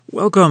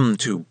Welcome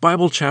to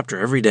Bible Chapter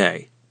Every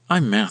Day.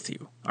 I'm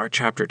Matthew. Our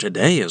chapter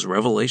today is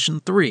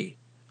Revelation 3.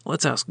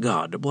 Let's ask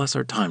God to bless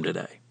our time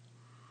today.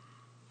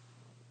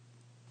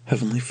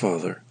 Heavenly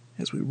Father,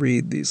 as we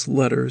read these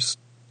letters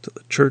to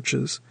the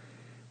churches,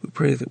 we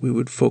pray that we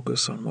would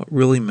focus on what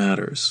really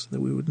matters,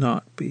 that we would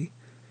not be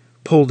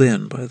pulled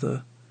in by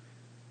the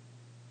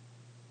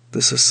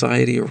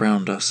society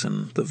around us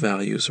and the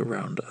values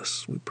around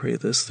us. We pray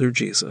this through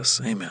Jesus.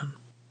 Amen.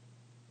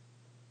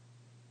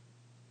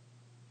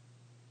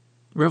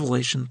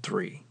 Revelation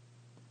 3.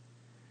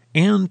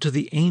 And to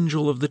the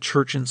angel of the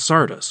church in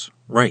Sardis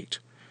write,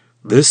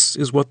 This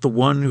is what the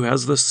one who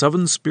has the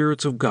 7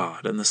 spirits of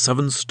God and the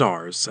 7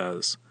 stars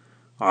says,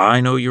 I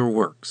know your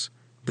works,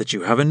 that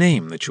you have a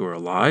name, that you are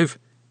alive,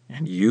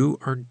 and you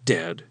are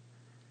dead.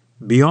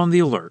 Be on the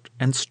alert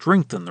and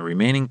strengthen the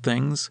remaining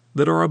things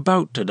that are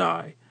about to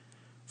die,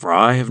 for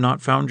I have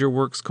not found your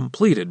works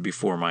completed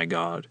before my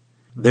God.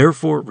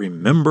 Therefore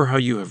remember how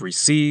you have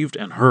received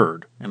and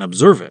heard, and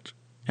observe it,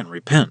 and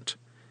repent.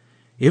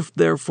 If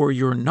therefore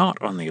you are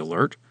not on the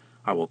alert,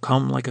 I will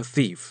come like a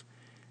thief,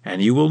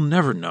 and you will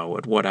never know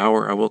at what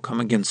hour I will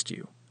come against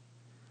you.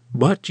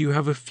 But you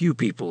have a few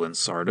people in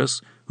Sardis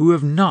who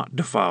have not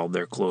defiled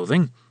their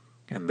clothing,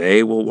 and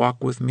they will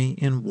walk with me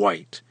in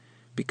white,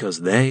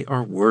 because they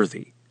are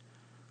worthy.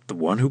 The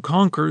one who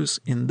conquers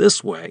in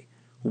this way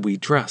will be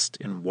dressed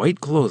in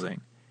white clothing,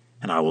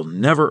 and I will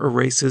never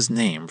erase his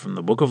name from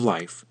the book of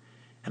life,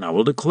 and I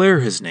will declare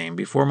his name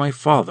before my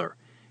Father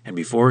and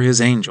before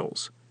his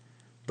angels.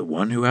 The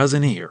one who has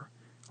an ear,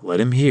 let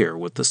him hear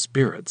what the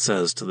Spirit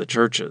says to the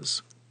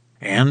churches.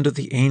 And to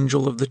the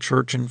angel of the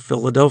church in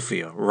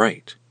Philadelphia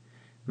write,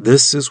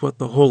 This is what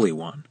the Holy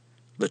One,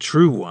 the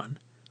true One,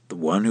 the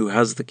one who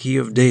has the key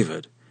of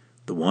David,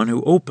 the one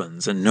who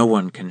opens and no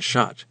one can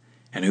shut,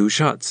 and who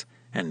shuts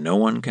and no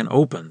one can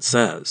open,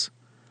 says,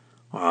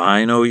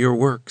 I know your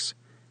works.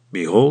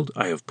 Behold,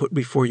 I have put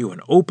before you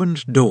an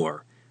opened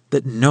door,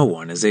 that no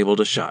one is able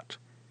to shut,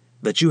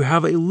 that you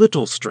have a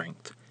little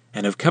strength,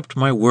 and have kept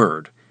my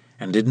word,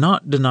 and did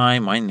not deny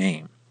my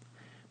name.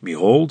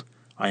 Behold,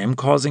 I am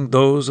causing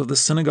those of the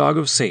synagogue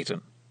of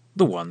Satan,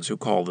 the ones who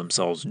call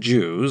themselves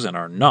Jews and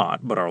are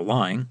not, but are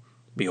lying,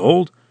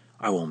 behold,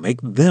 I will make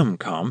them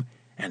come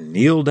and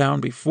kneel down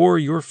before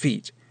your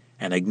feet,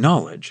 and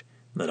acknowledge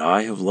that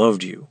I have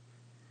loved you.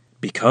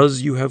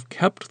 Because you have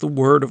kept the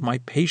word of my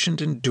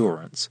patient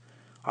endurance,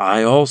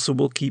 I also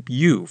will keep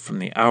you from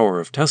the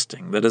hour of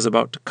testing that is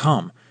about to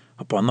come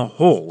upon the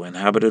whole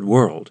inhabited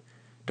world,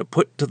 to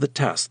put to the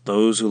test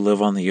those who live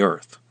on the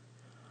earth.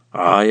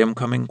 I am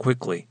coming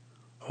quickly.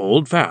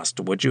 Hold fast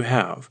to what you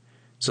have,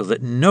 so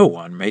that no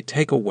one may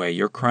take away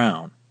your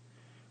crown.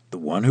 The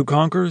one who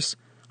conquers,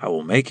 I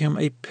will make him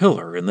a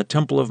pillar in the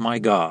temple of my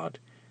God,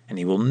 and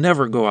he will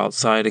never go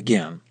outside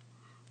again.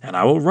 And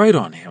I will write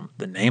on him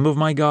the name of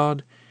my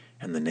God,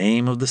 and the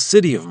name of the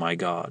city of my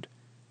God,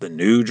 the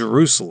new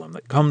Jerusalem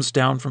that comes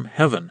down from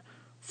heaven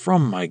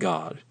from my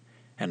God,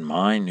 and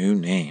my new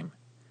name.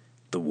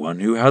 The one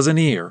who has an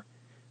ear,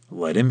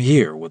 let him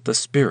hear what the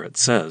Spirit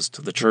says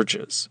to the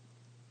churches.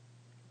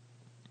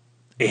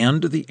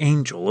 And to the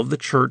angel of the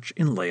church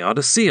in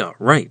Laodicea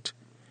write,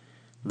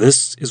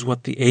 This is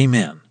what the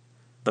Amen,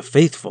 the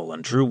faithful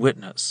and true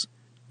witness,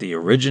 the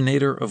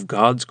originator of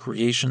God's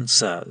creation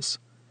says,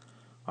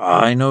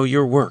 I know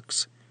your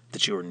works,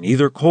 that you are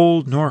neither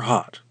cold nor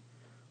hot.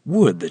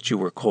 Would that you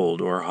were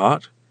cold or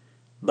hot.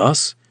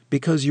 Thus,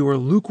 because you are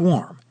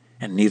lukewarm,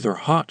 and neither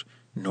hot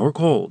nor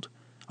cold,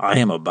 I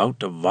am about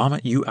to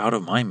vomit you out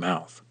of my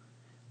mouth.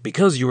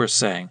 Because you are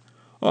saying,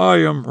 I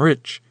am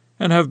rich,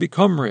 and have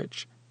become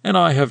rich, and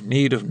I have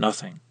need of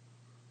nothing.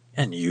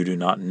 And you do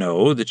not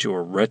know that you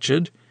are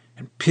wretched,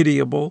 and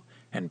pitiable,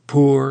 and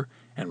poor,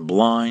 and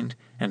blind,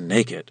 and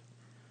naked.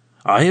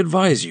 I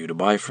advise you to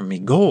buy from me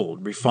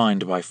gold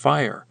refined by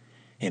fire,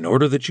 in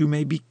order that you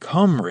may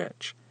become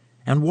rich,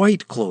 and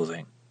white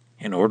clothing,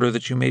 in order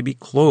that you may be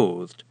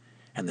clothed,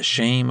 and the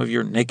shame of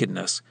your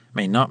nakedness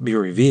may not be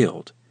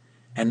revealed,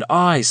 and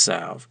eye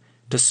salve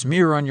to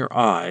smear on your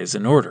eyes,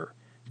 in order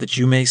that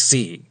you may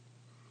see.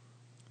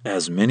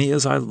 As many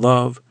as I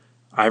love,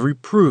 I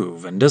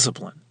reprove and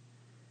discipline.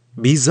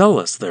 Be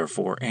zealous,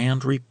 therefore,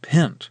 and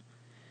repent.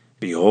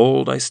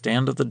 Behold, I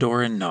stand at the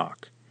door and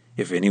knock.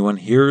 If anyone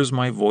hears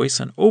my voice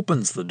and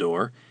opens the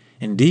door,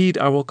 indeed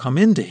I will come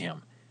in to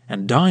him,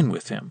 and dine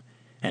with him,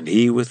 and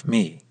he with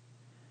me.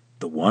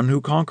 The one who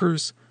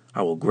conquers,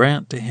 I will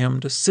grant to him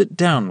to sit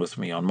down with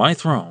me on my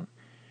throne,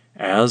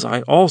 as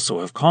I also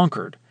have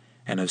conquered,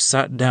 and have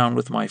sat down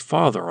with my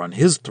Father on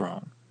his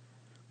throne.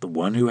 The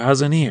one who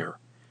has an ear,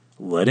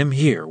 let him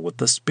hear what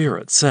the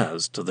Spirit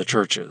says to the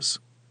churches.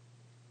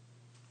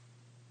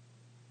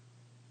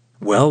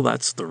 Well,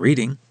 that's the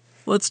reading.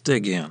 Let's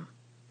dig in.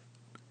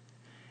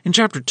 In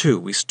chapter 2,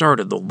 we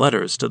started the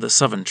letters to the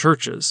 7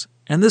 churches,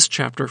 and this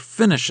chapter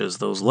finishes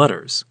those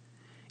letters.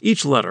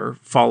 Each letter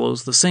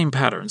follows the same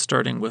pattern,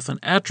 starting with an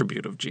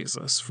attribute of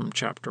Jesus from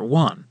chapter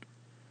 1.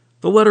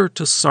 The letter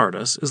to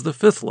Sardis is the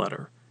 5th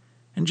letter,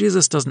 and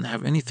Jesus doesn't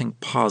have anything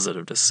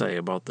positive to say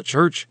about the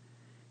church.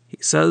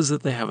 He says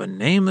that they have a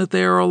name that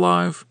they are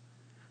alive,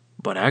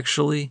 but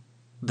actually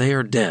they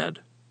are dead.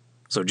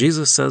 So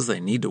Jesus says they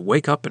need to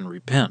wake up and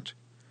repent.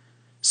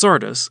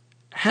 Sardis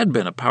had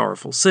been a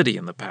powerful city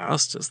in the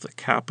past as the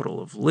capital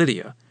of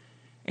Lydia,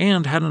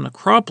 and had an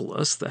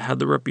acropolis that had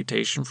the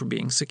reputation for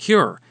being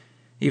secure,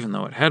 even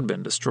though it had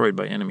been destroyed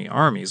by enemy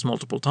armies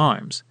multiple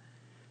times.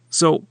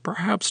 So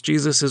perhaps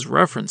Jesus is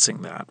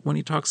referencing that when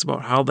he talks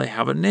about how they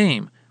have a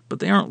name, but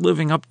they aren't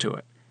living up to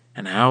it,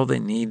 and how they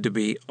need to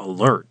be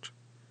alert.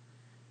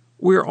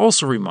 We are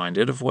also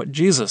reminded of what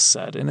Jesus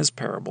said in his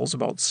parables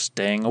about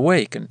staying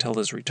awake until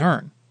his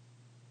return.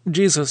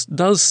 Jesus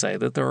does say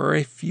that there are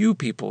a few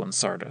people in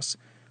Sardis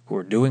who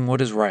are doing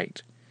what is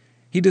right.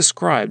 He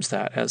describes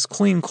that as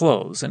clean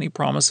clothes, and he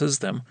promises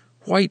them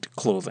white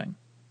clothing.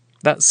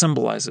 That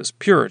symbolizes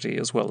purity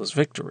as well as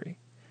victory.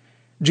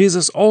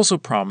 Jesus also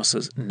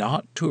promises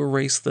not to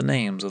erase the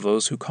names of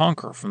those who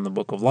conquer from the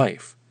book of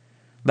life.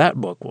 That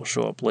book will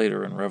show up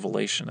later in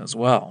Revelation as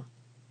well.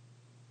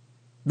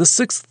 The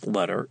sixth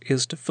letter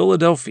is to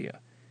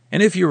Philadelphia,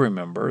 and if you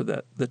remember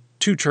that the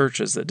two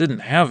churches that didn't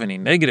have any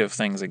negative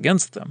things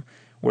against them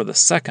were the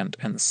second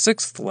and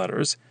sixth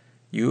letters,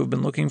 you have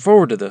been looking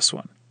forward to this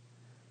one.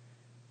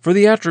 For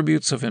the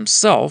attributes of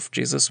himself,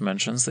 Jesus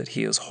mentions that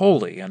he is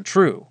holy and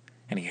true,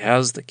 and he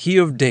has the key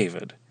of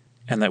David,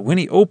 and that when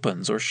he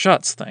opens or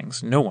shuts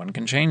things, no one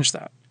can change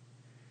that.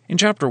 In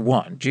chapter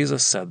 1,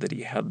 Jesus said that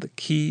he had the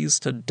keys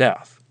to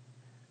death.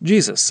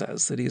 Jesus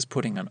says that he is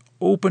putting an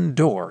open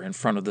door in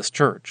front of this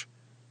church.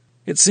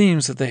 It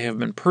seems that they have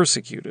been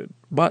persecuted,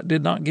 but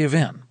did not give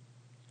in.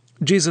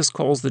 Jesus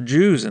calls the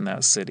Jews in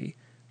that city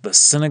the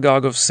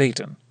synagogue of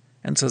Satan,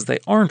 and says they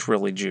aren't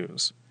really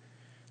Jews.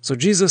 So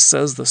Jesus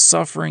says the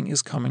suffering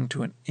is coming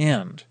to an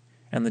end,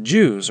 and the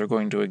Jews are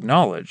going to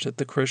acknowledge that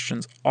the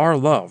Christians are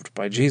loved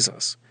by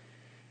Jesus.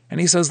 And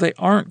he says they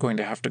aren't going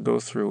to have to go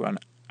through an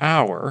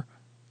hour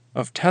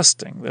of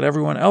testing that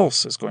everyone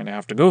else is going to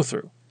have to go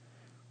through.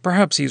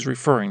 Perhaps he's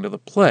referring to the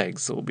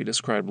plagues that will be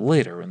described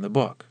later in the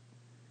book.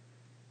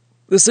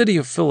 The city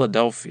of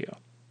Philadelphia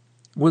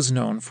was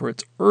known for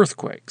its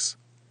earthquakes,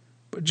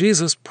 but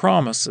Jesus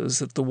promises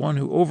that the one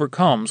who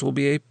overcomes will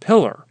be a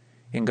pillar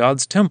in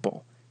God's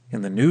temple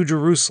in the New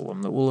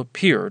Jerusalem that will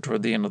appear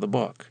toward the end of the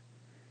book.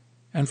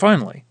 And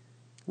finally,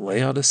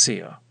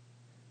 Laodicea.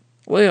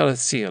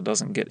 Laodicea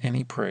doesn't get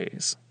any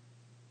praise.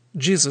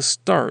 Jesus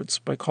starts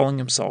by calling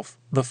himself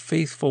the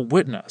faithful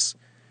witness,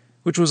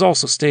 which was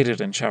also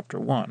stated in chapter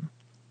 1.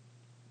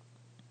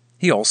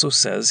 He also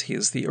says he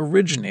is the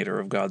originator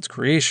of God's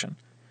creation.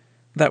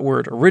 That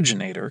word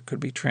originator could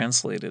be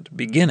translated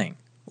beginning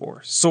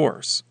or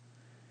source.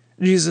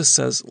 Jesus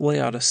says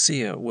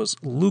Laodicea was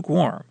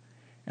lukewarm,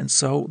 and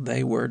so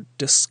they were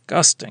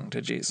disgusting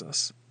to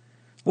Jesus.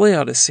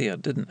 Laodicea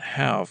didn't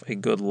have a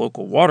good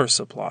local water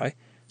supply,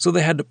 so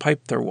they had to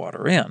pipe their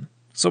water in.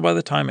 So by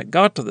the time it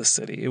got to the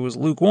city, it was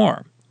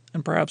lukewarm,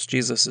 and perhaps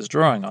Jesus is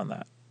drawing on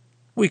that.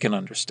 We can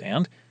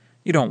understand.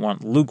 You don't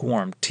want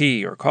lukewarm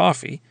tea or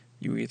coffee.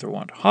 You either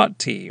want hot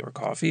tea or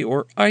coffee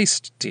or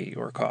iced tea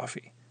or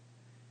coffee.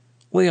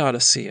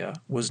 Laodicea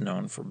was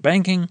known for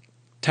banking,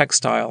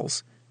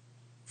 textiles,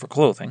 for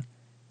clothing,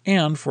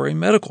 and for a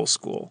medical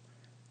school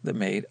that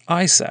made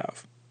eye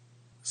salve.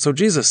 So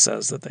Jesus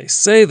says that they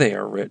say they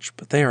are rich,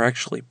 but they are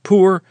actually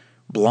poor,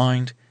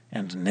 blind,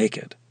 and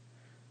naked.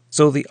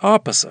 So the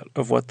opposite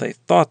of what they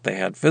thought they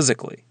had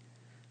physically.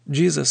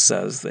 Jesus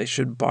says they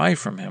should buy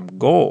from him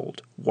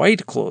gold,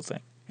 white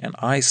clothing, and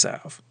eye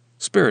salve,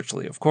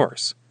 spiritually, of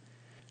course.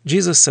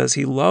 Jesus says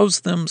he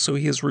loves them, so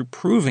he is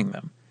reproving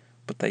them,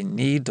 but they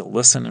need to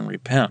listen and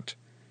repent.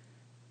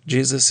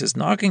 Jesus is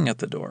knocking at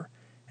the door,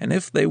 and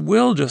if they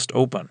will just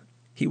open,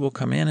 he will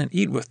come in and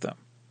eat with them.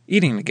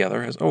 Eating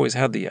together has always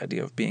had the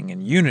idea of being in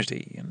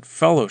unity and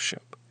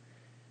fellowship.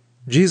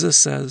 Jesus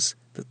says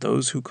that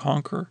those who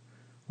conquer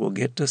will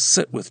get to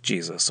sit with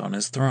Jesus on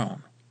his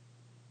throne.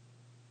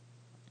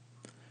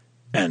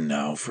 And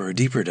now for a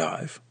deeper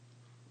dive.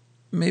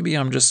 Maybe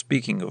I'm just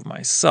speaking of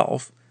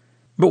myself,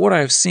 but what I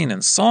have seen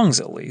in songs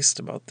at least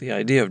about the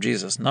idea of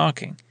Jesus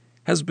knocking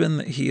has been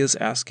that he is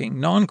asking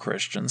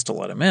non-Christians to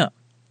let him in.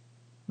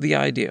 The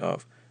idea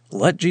of,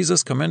 let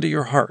Jesus come into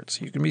your heart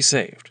so you can be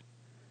saved.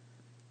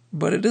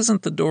 But it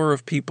isn't the door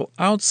of people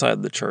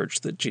outside the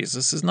church that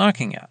Jesus is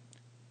knocking at.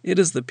 It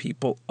is the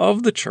people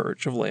of the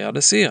church of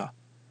Laodicea,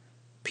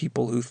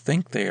 people who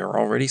think they are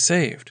already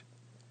saved.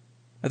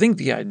 I think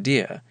the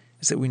idea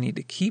is that we need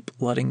to keep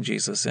letting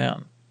Jesus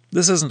in.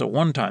 This isn't a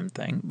one-time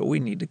thing, but we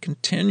need to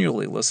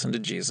continually listen to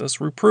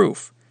Jesus'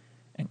 reproof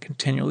and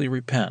continually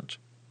repent.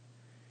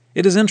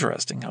 It is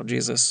interesting how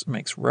Jesus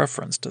makes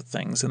reference to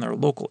things in their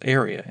local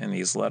area in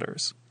these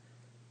letters.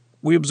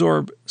 We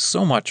absorb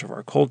so much of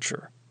our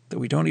culture that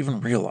we don't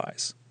even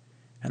realize,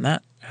 and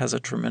that has a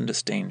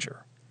tremendous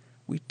danger.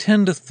 We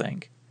tend to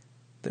think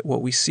that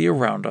what we see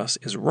around us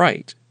is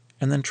right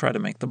and then try to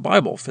make the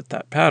Bible fit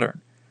that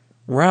pattern,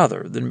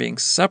 rather than being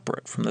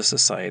separate from the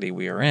society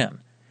we are in.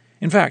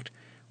 In fact,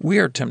 we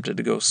are tempted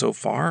to go so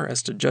far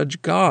as to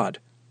judge God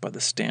by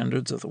the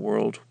standards of the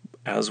world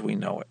as we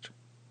know it.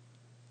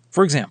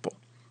 For example,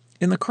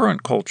 In the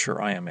current culture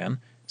I am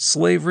in,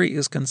 slavery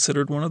is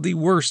considered one of the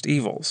worst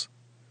evils.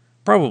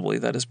 Probably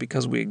that is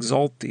because we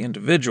exalt the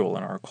individual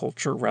in our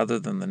culture rather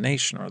than the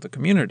nation or the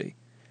community.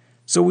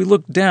 So we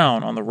look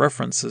down on the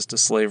references to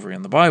slavery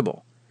in the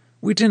Bible.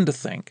 We tend to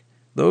think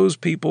those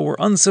people were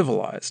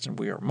uncivilized and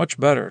we are much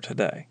better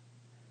today.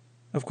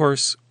 Of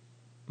course,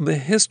 the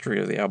history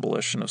of the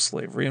abolition of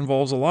slavery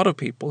involves a lot of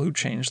people who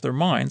changed their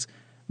minds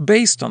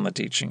based on the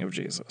teaching of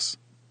Jesus.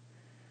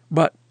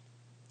 But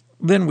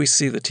then we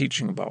see the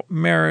teaching about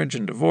marriage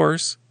and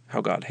divorce,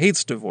 how God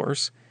hates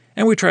divorce,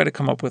 and we try to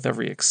come up with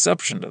every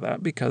exception to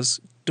that because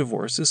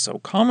divorce is so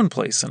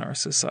commonplace in our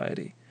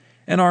society,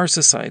 and our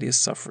society is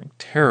suffering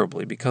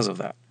terribly because of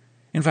that.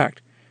 In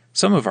fact,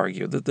 some have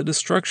argued that the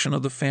destruction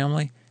of the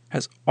family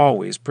has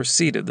always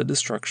preceded the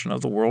destruction of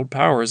the world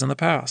powers in the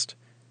past,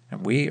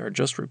 and we are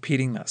just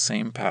repeating that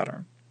same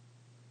pattern.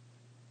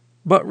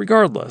 But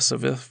regardless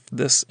of if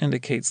this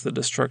indicates the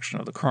destruction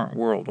of the current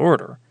world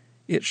order,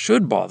 it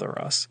should bother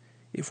us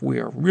if we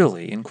are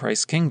really in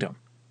Christ's kingdom.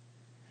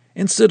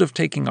 Instead of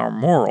taking our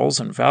morals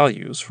and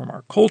values from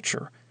our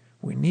culture,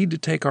 we need to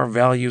take our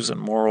values and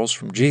morals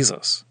from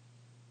Jesus.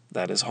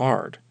 That is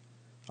hard.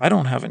 I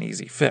don't have an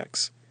easy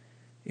fix.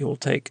 It will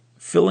take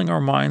filling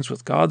our minds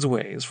with God's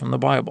ways from the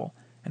Bible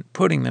and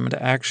putting them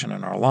into action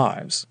in our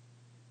lives.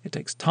 It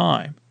takes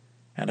time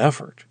and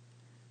effort.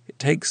 It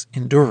takes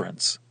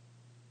endurance.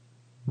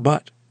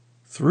 But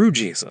through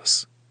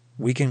Jesus,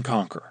 we can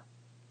conquer.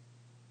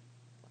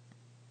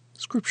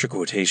 Scripture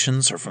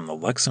quotations are from the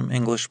Lexham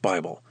English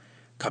Bible.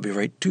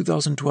 Copyright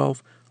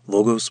 2012,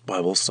 Logos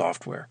Bible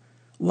Software.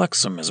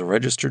 Lexham is a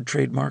registered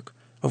trademark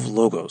of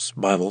Logos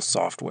Bible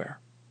Software.